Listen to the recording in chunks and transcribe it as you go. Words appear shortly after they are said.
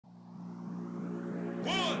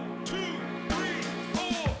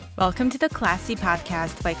Welcome to the Classy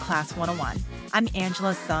Podcast by Class 101. I'm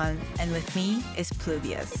Angela's son, and with me is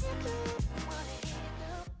Pluvias.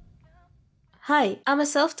 Hi, I'm a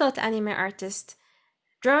self-taught anime artist.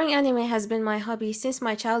 Drawing anime has been my hobby since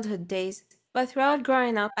my childhood days, but throughout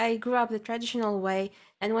growing up, I grew up the traditional way,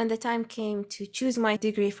 and when the time came to choose my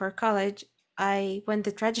degree for college, I went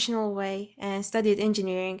the traditional way and studied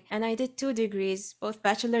engineering, and I did 2 degrees, both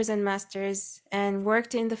bachelor's and master's, and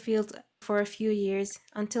worked in the field for a few years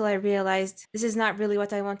until I realized this is not really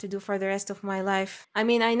what I want to do for the rest of my life. I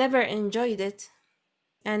mean, I never enjoyed it,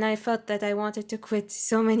 and I felt that I wanted to quit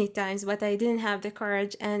so many times, but I didn't have the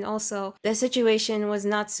courage, and also the situation was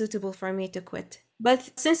not suitable for me to quit.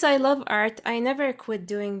 But since I love art, I never quit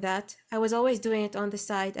doing that. I was always doing it on the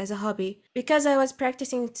side as a hobby. Because I was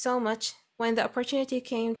practicing it so much, when the opportunity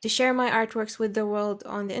came to share my artworks with the world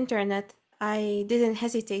on the internet, I didn't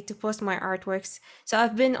hesitate to post my artworks. So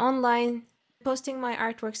I've been online posting my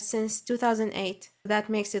artworks since 2008. That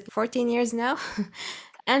makes it 14 years now.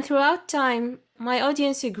 And throughout time, my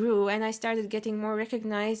audience grew and I started getting more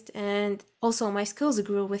recognized, and also my skills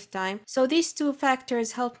grew with time. So these two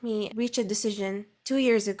factors helped me reach a decision 2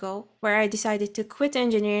 years ago where I decided to quit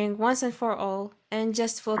engineering once and for all and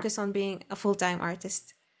just focus on being a full-time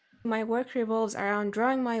artist. My work revolves around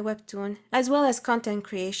drawing my webtoon as well as content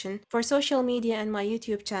creation for social media and my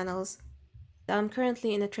YouTube channels. I'm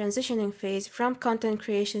currently in a transitioning phase from content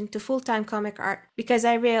creation to full-time comic art because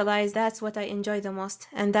I realize that's what I enjoy the most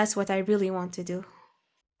and that's what I really want to do.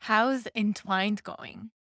 How's Entwined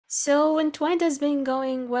going? So, Entwined has been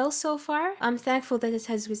going well so far. I'm thankful that it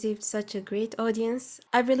has received such a great audience.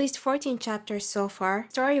 I've released 14 chapters so far.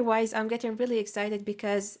 Story-wise, I'm getting really excited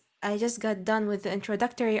because I just got done with the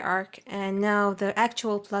introductory arc and now the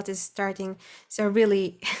actual plot is starting. So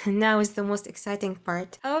really, now is the most exciting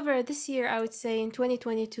part. However, this year, I would say in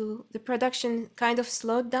 2022, the production kind of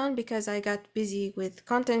slowed down because I got busy with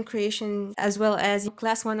content creation as well as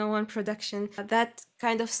Class 101 production. That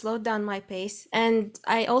kind of slowed down my pace. And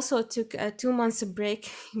I also took a 2 months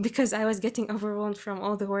break because I was getting overwhelmed from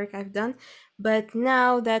all the work I've done. But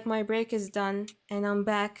now that my break is done and I'm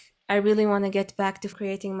back, I really want to get back to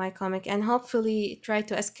creating my comic and hopefully try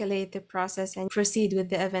to escalate the process and proceed with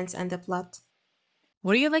the events and the plot.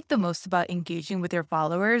 What do you like the most about engaging with your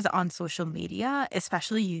followers on social media,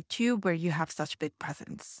 especially YouTube, where you have such big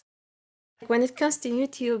presence? When it comes to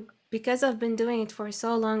YouTube, because I've been doing it for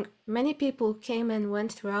so long, many people came and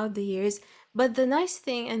went throughout the years. But the nice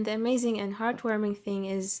thing and the amazing and heartwarming thing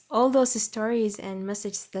is all those stories and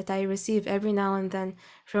messages that I receive every now and then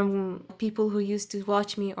from people who used to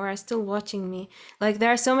watch me or are still watching me. Like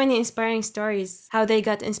there are so many inspiring stories, how they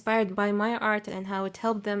got inspired by my art and how it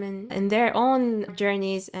helped them in their own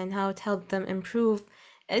journeys and how it helped them improve.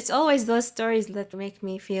 It's always those stories that make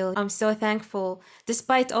me feel I'm so thankful,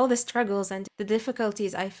 despite all the struggles and the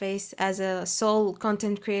difficulties I face as a sole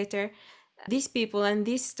content creator. These people and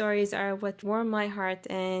these stories are what warm my heart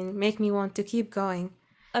and make me want to keep going.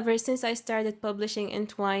 Ever since I started publishing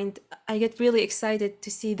Entwined, I get really excited to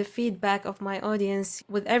see the feedback of my audience.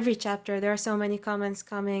 With every chapter, there are so many comments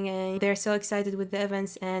coming, and they're so excited with the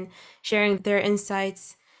events and sharing their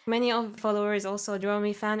insights. Many of followers also draw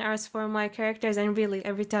me fan arts for my characters, and really,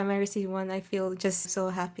 every time I receive one, I feel just so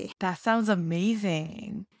happy. That sounds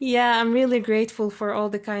amazing. Yeah, I'm really grateful for all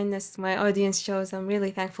the kindness my audience shows. I'm really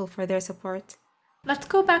thankful for their support. Let's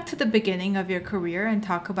go back to the beginning of your career and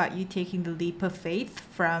talk about you taking the leap of faith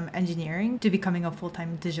from engineering to becoming a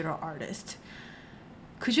full-time digital artist.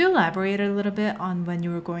 Could you elaborate a little bit on when you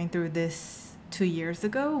were going through this 2 years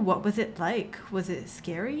ago? What was it like? Was it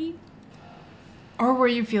scary? Or were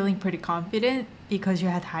you feeling pretty confident because you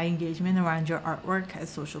had high engagement around your artwork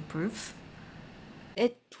as social proof?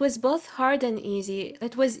 It was both hard and easy.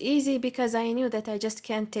 It was easy because I knew that I just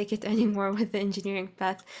can't take it anymore with the engineering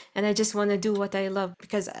path, and I just want to do what I love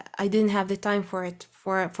because I didn't have the time for it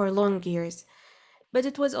for long years. But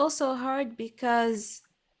it was also hard because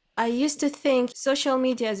I used to think social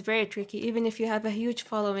media is very tricky. Even if you have a huge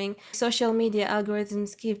following, social media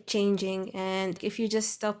algorithms keep changing. And if you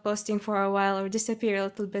just stop posting for a while or disappear a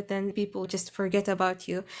little bit, then people just forget about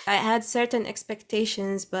you. I had certain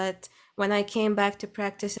expectations, but when I came back to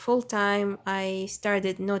practice full time, I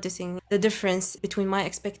started noticing the difference between my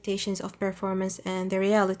expectations of performance and the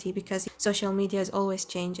reality because social media is always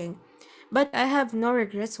changing. But I have no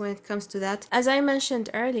regrets when it comes to that. As I mentioned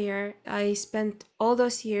earlier, I spent all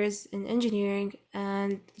those years in engineering,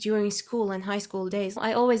 and during school and high school days,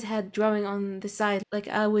 I always had drawing on the side. Like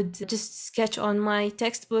I would just sketch on my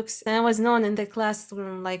textbooks, and I was known in the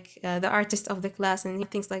classroom like the artist of the class and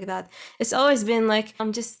things like that. It's always been like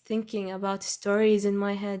I'm just thinking about stories in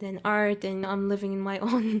my head and art, and I'm living in my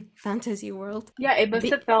own fantasy world. Yeah, it must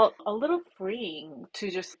Be- have felt a little freeing to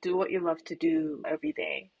just do what you love to do every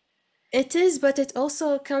day. It is, but it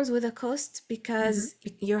also comes with a cost Hmm. because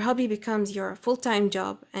your hobby becomes your full-time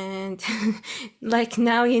job. And like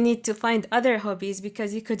now you need to find other hobbies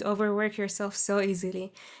because you could overwork yourself so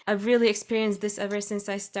easily. I've really experienced this ever since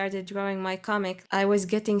I started drawing my comic. I was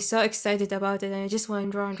getting so excited about it and I just want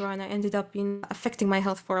to draw and draw, and I ended up affecting my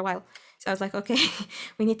health for a while. So I was like, okay,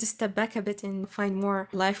 we need to step back a bit and find more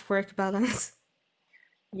life-work balance.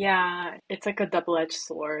 Yeah, it's like a double-edged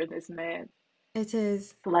sword, isn't it? It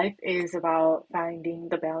is. Life is about finding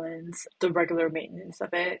the balance. The regular maintenance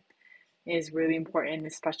of it is really important,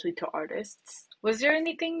 especially to artists. Was there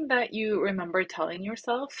anything that you remember telling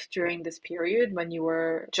yourself during this period when you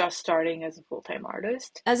were just starting as a full-time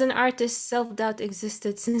artist? As an artist, self doubt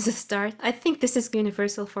existed since the start. I think this is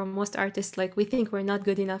universal for most artists. Like, we think we're not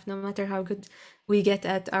good enough no matter how good we get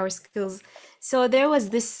at our skills. So, there was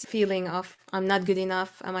this feeling of, I'm not good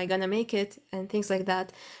enough, am I gonna make it, and things like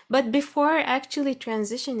that. But before actually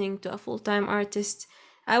transitioning to a full time artist,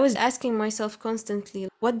 I was asking myself constantly,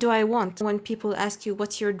 what do I want? When people ask you,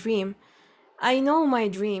 what's your dream? I know my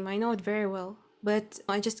dream, I know it very well, but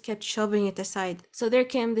I just kept shoving it aside. So there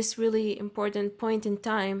came this really important point in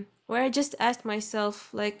time where I just asked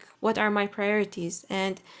myself, like, what are my priorities?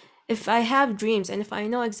 And if I have dreams and if I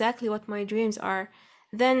know exactly what my dreams are,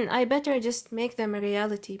 then I better just make them a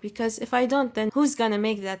reality, because if I don't, then who's gonna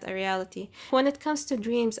make that a reality? When it comes to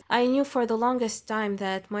dreams, I knew for the longest time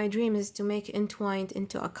that my dream is to make Entwined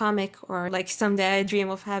into a comic, or like someday I dream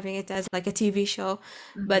of having it as like a TV show.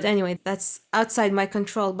 But Hmm. anyway, that's outside my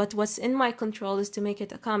control. But what's in my control is to make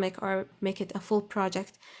it a comic or make it a full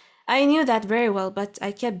project. I knew that very well, but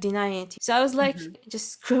I kept denying it. So I was like, Hmm.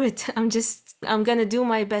 just screw it. I'm gonna do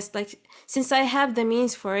my best. Like, since I have the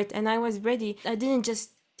means for it and I was ready, I didn't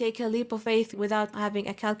just take a leap of faith without having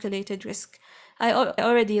a calculated risk.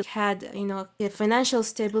 Already had, a financial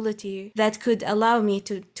stability that could allow me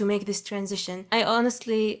to make this transition. I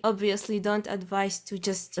honestly, obviously, don't advise to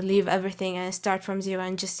just leave everything and start from zero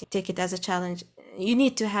and just take it as a challenge. You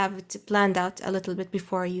need to have it planned out a little bit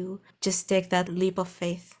before you just take that leap of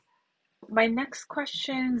faith. My next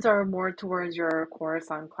questions are more towards your course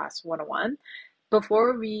on Class 101.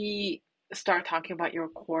 Before we start talking about your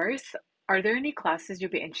course, are there any classes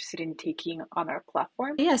you'd be interested in taking on our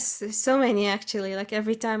platform? Yes, so many actually. Like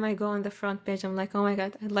every time I go on the front page, I'm like, oh my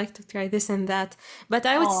God, I'd like to try this and that. But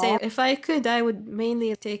I would say Aw. if I could, I would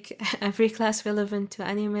mainly take every class relevant to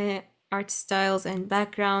anime, art styles, and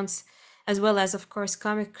backgrounds, as well as, of course,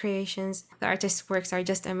 comic creations. The artists' works are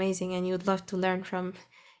just amazing, and you'd love to learn from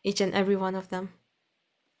each and every one of them.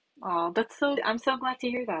 Oh, I'm so glad to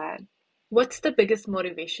hear that. What's the biggest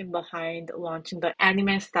motivation behind launching the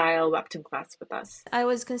anime style webtoon class with us? I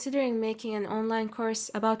was considering making an online course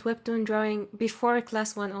about webtoon drawing before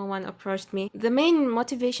Class 101 approached me. The main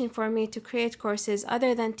motivation for me to create courses,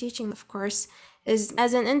 other than teaching, of course, is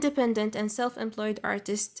as an independent and self employed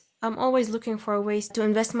artist. I'm always looking for ways to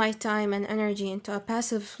invest my time and energy into a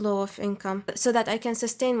passive flow of income so that I can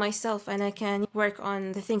sustain myself and I can work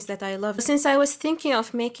on the things that I love. Since I was thinking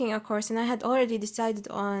of making a course and I had already decided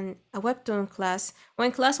on a webtoon class,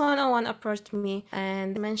 when Class 101 approached me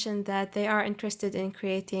and mentioned that they are interested in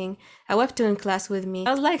creating a webtoon class with me,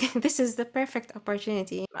 I was like, this is the perfect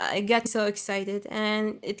opportunity. I got so excited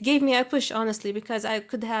and it gave me a push, honestly, because I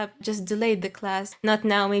could have just delayed the class, not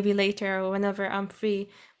now, maybe later or whenever I'm free.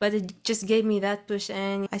 But it just gave me that push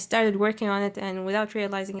and I started working on it, and without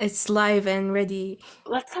realizing it's live and ready.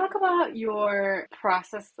 Let's talk about your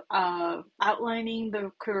process of outlining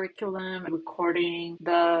the curriculum, recording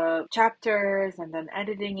the chapters, and then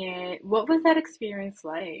editing it. What was that experience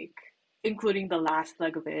like, including the last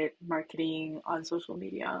leg of it, marketing on social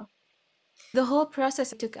media? The whole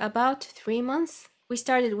process took about 3 months. We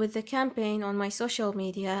started with the campaign on my social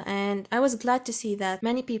media, and I was glad to see that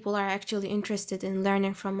many people are actually interested in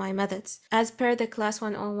learning from my methods. As per the Class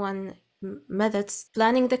 101 methods,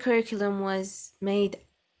 planning the curriculum was made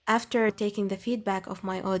after taking the feedback of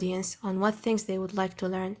my audience on what things they would like to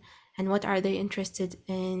learn and what are they interested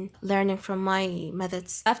in learning from my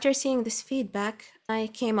methods. After seeing this feedback, I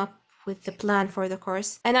came up with the plan for the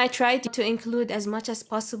course. And I tried to include as much as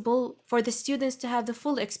possible for the students to have the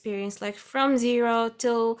full experience, like from zero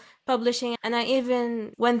till publishing. And I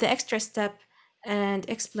even went the extra step and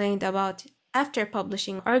explained about after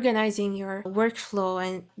publishing, organizing your workflow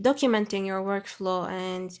and documenting your workflow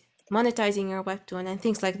and monetizing your webtoon and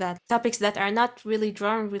things like that. Topics that are not really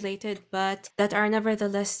drawing related, but that are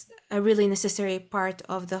nevertheless a really necessary part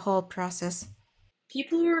of the whole process.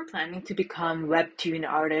 People who are planning to become webtoon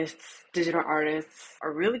artists, digital artists,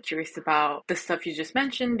 are really curious about the stuff you just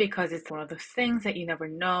mentioned because it's one of those things that you never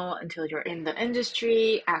know until you're in the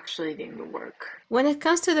industry actually doing the work. When it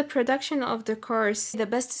comes to the production of the course, the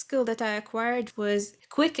best skill that I acquired was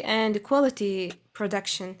quick and quality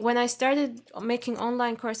production. When I started making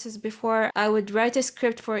online courses before, I would write a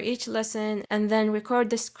script for each lesson and then record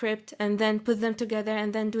the script and then put them together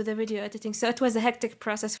and then do the video editing. So it was a hectic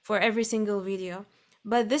process for every single video.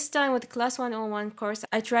 But this time with Class 101 course,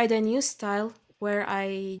 I tried a new style where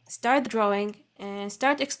I start drawing and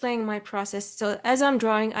start explaining my process. So as I'm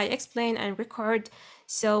drawing, I explain and record.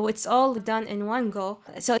 So it's all done in one go.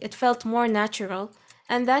 So it felt more natural.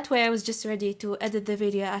 And that way I was just ready to edit the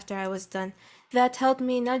video after I was done. That helped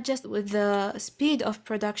me not just with the speed of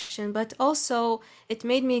production, but also it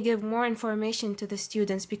made me give more information to the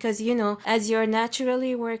students because, as you're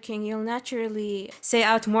naturally working, you'll naturally say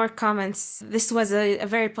out more comments. This was a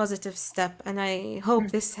very positive step, and I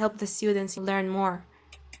hope this helped the students learn more.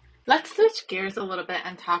 Let's switch gears a little bit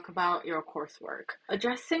and talk about your coursework.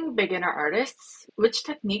 Addressing beginner artists, which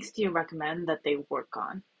techniques do you recommend that they work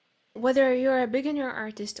on? Whether you're a beginner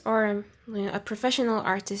artist or a professional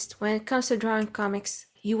artist, when it comes to drawing comics,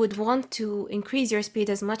 you would want to increase your speed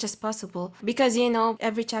as much as possible because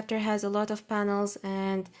every chapter has a lot of panels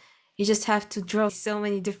and you just have to draw so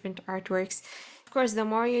many different artworks. Of course, the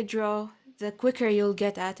more you draw, the quicker you'll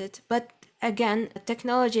get at it. But again,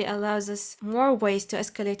 technology allows us more ways to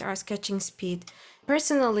escalate our sketching speed.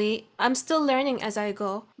 Personally, I'm still learning as I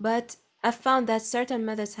go, but I've found that certain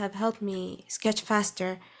methods have helped me sketch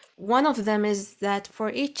faster. One of them is that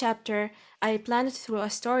for each chapter, I plan it through a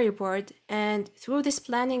storyboard, and through this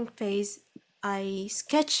planning phase, I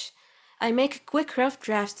sketch. I make quick rough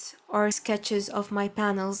drafts or sketches of my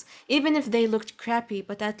panels, even if they looked crappy,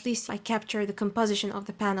 but at least I capture the composition of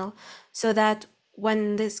the panel so that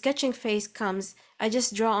when the sketching phase comes, I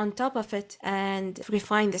just draw on top of it and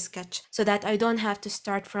refine the sketch so that I don't have to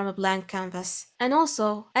start from a blank canvas. And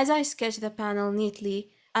also, as I sketch the panel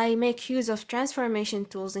neatly, I make use of transformation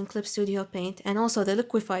tools in Clip Studio Paint and also the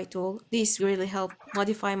Liquify tool. These really help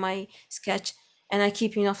modify my sketch, and I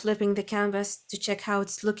keep, flipping the canvas to check how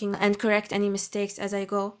it's looking and correct any mistakes as I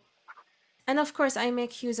go. And of course, I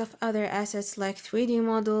make use of other assets like 3D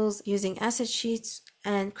models, using asset sheets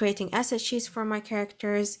and creating asset sheets for my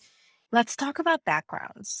characters. Let's talk about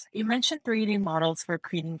backgrounds. You mentioned 3D models for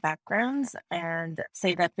creating backgrounds and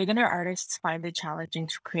say that beginner artists find it challenging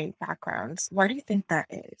to create backgrounds. Why do you think that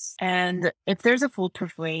is? And if there's a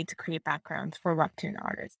foolproof way to create backgrounds for webtoon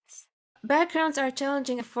artists? Backgrounds are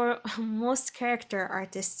challenging for most character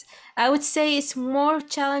artists. I would say it's more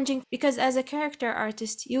challenging because as a character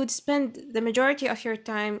artist, you would spend the majority of your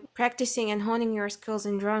time practicing and honing your skills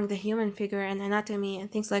in drawing the human figure and anatomy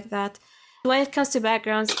and things like that. When it comes to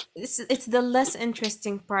backgrounds, it's the less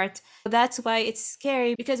interesting part. That's why it's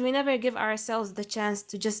scary because we never give ourselves the chance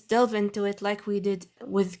to just delve into it like we did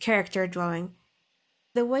with character drawing.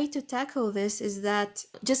 The way to tackle this is that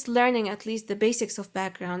just learning at least the basics of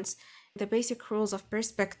backgrounds, the basic rules of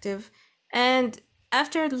perspective, and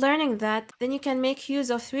after learning that, then you can make use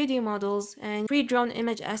of 3D models and pre-drawn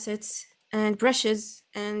image assets and brushes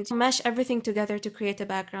and mesh everything together to create a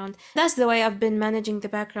background. That's the way I've been managing the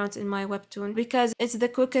backgrounds in my webtoon because it's the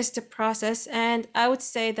quickest process, and I would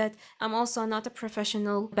say that I'm also not a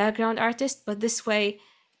professional background artist, but this way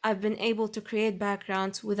I've been able to create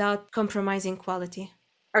backgrounds without compromising quality.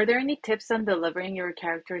 Are there any tips on delivering your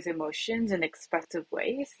character's emotions in expressive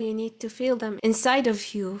ways? You need to feel them inside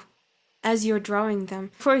of you as you're drawing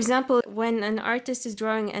them. For example, when an artist is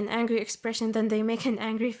drawing an angry expression, then they make an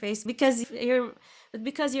angry face because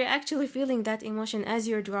you're actually feeling that emotion as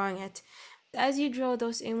you're drawing it. As you draw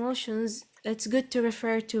those emotions, it's good to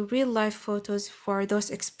refer to real life photos for those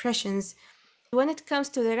expressions. When it comes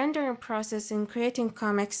to the rendering process in creating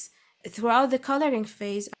comics, throughout the coloring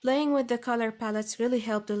phase, playing with the color palettes really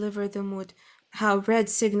help deliver the mood. How red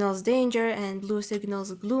signals danger and blue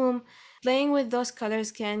signals gloom. Playing with those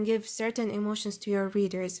colors can give certain emotions to your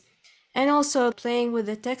readers. And also, playing with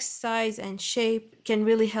the text size and shape can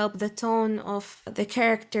really help the tone of the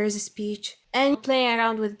character's speech. And playing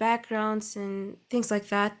around with backgrounds and things like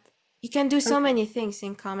that. You can do so Okay. many things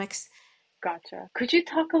in comics. Gotcha. Could you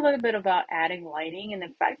talk a little bit about adding lighting and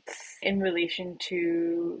effects in relation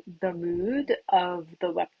to the mood of the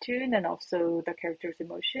webtoon and also the character's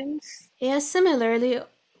emotions? Yes, similarly,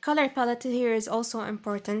 color palette here is also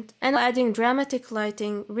important, and adding dramatic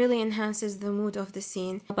lighting really enhances the mood of the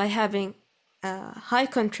scene by having high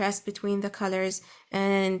contrast between the colors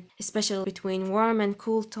and especially between warm and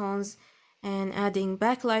cool tones. And adding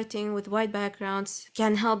backlighting with white backgrounds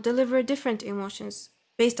can help deliver different emotions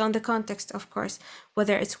based on the context, of course,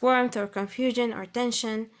 whether it's warmth or confusion or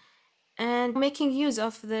tension, and making use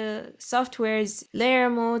of the software's layer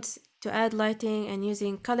modes to add lighting and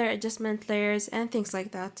using color adjustment layers and things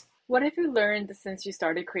like that. What have you learned since you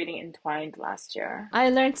started creating Entwined last year? I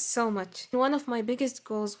learned so much. One of my biggest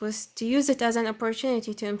goals was to use it as an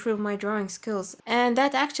opportunity to improve my drawing skills, and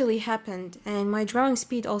that actually happened, and my drawing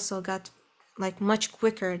speed also got like much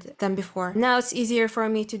quicker than before. Now it's easier for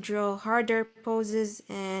me to draw harder poses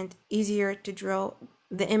and easier to draw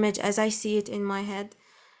the image as I see it in my head.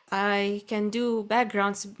 I can do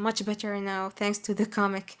backgrounds much better now thanks to the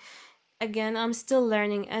comic. Again, I'm still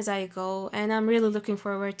learning as I go, and I'm really looking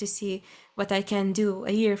forward to see what I can do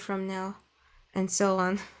a year from now, and so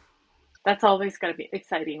on. That's always going to be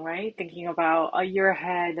exciting, right? Thinking about a year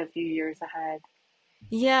ahead, a few years ahead.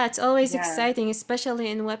 Yeah, it's always Yeah. exciting, especially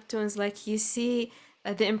in webtoons. Like you see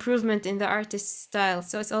the improvement in the artist's style,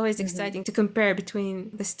 so it's always hmm exciting to compare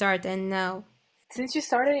between the start and now. Since you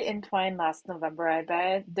started Entwine last November, I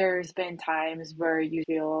bet there's been times where you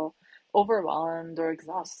feel overwhelmed or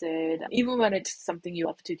exhausted. Even when it's something you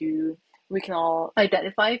love to do, we can all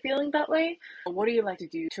identify feeling that way. What do you like to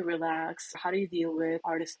do to relax? How do you deal with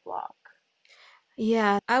artist block?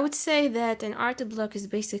 Yeah, I would say that an art block is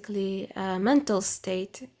basically a mental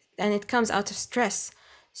state and it comes out of stress.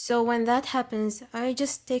 So when that happens, I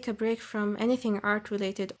just take a break from anything art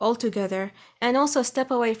related altogether and also step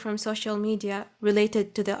away from social media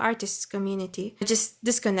related to the artists community. Just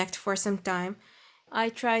disconnect for some time. I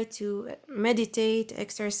try to meditate,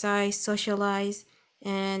 exercise, socialize,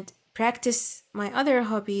 and practice my other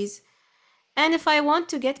hobbies, and if I want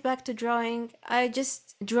to get back to drawing, I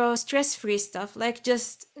just draw stress free stuff, like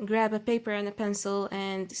just grab a paper and a pencil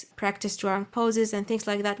and practice drawing poses and things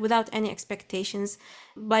like that without any expectations.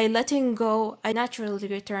 By letting go, I naturally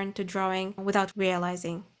return to drawing without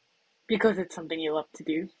realizing. Because it's something you love to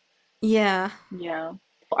do. Yeah. Yeah.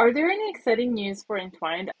 Are there any exciting news for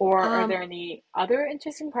Entwined, or are Um, there any other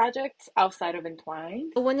interesting projects outside of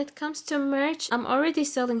Entwined? when it comes to merch, I'm already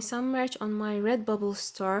selling some merch on my Redbubble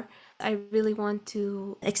store. I really want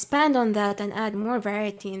to expand on that and add more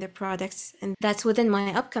variety in the products, and that's within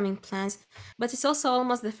my upcoming plans. But it's also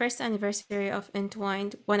almost the first anniversary of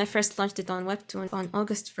Entwined when I first launched it on Webtoon on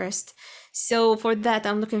August 1st. So for that,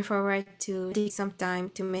 I'm looking forward to take some time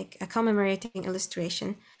to make a commemorating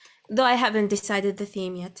illustration, though I haven't decided the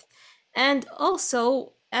theme yet. And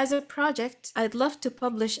also, as a project, I'd love to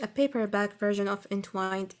publish a paperback version of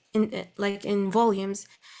Entwined in like in volumes.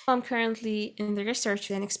 I'm currently in the research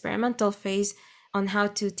and experimental phase on how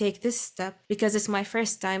to take this step because it's my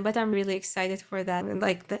first time, but I'm really excited for that. And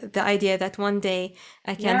like the idea that one day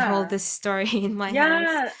I can hold Yeah. this story in my hands.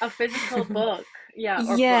 Yeah, a physical book. Yeah, or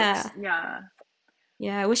books. Yeah. Yeah.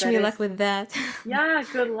 Yeah. Wish That me is, luck with that. yeah,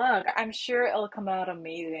 good luck. I'm sure it'll come out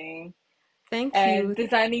amazing. Thank And you.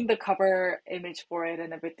 designing the cover image for it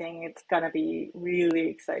and everything, it's gonna be really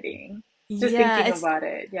exciting. Just Yeah, thinking about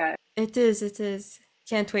it. Yeah. it is.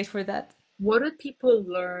 Can't wait for that. What do people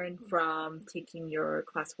learn from taking your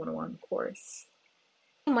Class 101 course?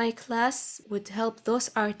 My class would help those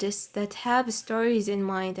artists that have stories in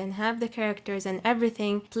mind and have the characters and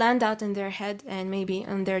everything planned out in their head and maybe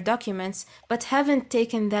on their documents, but haven't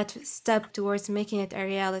taken that step towards making it a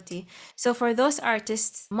reality. So, for those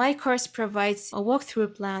artists, my course provides a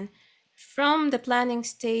walkthrough plan from the planning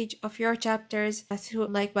stage of your chapters through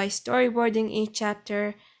like by storyboarding each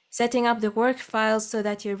chapter, setting up the work files so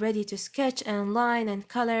that you're ready to sketch and line and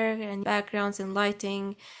color and backgrounds and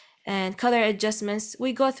lighting and color adjustments.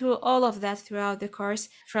 We go through all of that throughout the course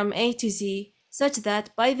from A to Z, such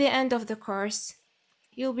that by the end of the course,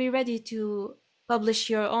 you'll be ready to publish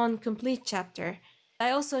your own complete chapter.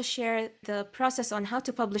 I also share the process on how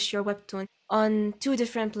to publish your webtoon on two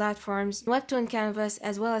different platforms, Webtoon Canvas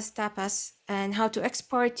as well as Tapas, and how to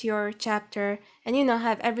export your chapter and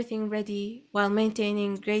have everything ready while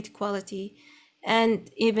maintaining great quality, and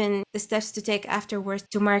even the steps to take afterwards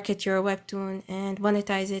to market your webtoon and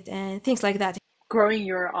monetize it and things like that. Growing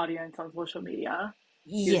your audience on social media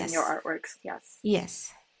using your Yes. artworks. Yes.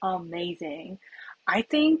 Yes. Amazing. I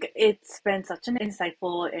think it's been such an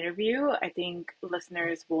insightful interview. I think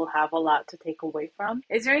listeners will have a lot to take away from.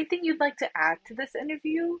 Is there anything you'd like to add to this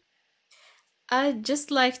interview? I'd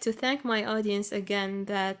just like to thank my audience again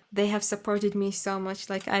that they have supported me so much.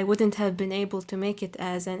 Like, I wouldn't have been able to make it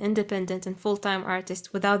as an independent and full-time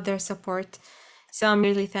artist without their support. So I'm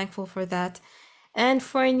really thankful for that. And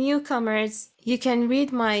for newcomers, you can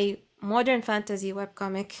read my modern fantasy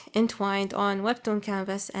webcomic Entwined on Webtoon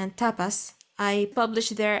Canvas and Tapas. I publish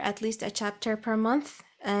there at least a chapter per month,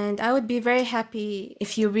 and I would be very happy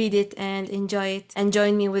if you read it and enjoy it and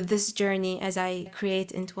join me with this journey as I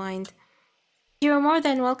create Entwined. You're more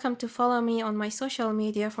than welcome to follow me on my social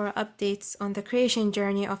media for updates on the creation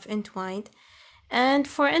journey of Entwined. And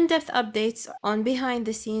for in-depth updates on behind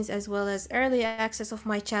the scenes as well as early access of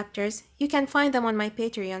my chapters, you can find them on my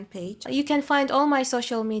Patreon page. You can find all my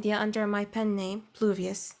social media under my pen name,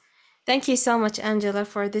 Pluvias. Thank you so much, Angela,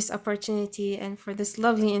 for this opportunity and for this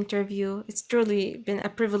lovely interview. It's truly been a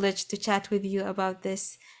privilege to chat with you about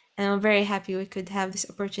this, and I'm very happy we could have this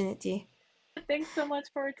opportunity. Thanks so much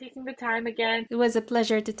for taking the time again. It was a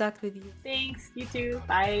pleasure to talk with you. Thanks, you too.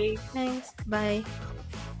 Bye. Thanks. Bye.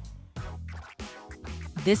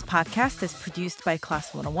 This podcast is produced by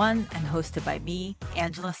Class 101 and hosted by me,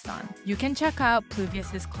 Angela Sun. You can check out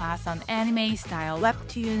Pluvias' class on anime style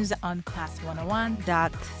webtoons on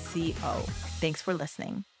class101.co. Thanks for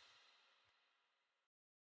listening.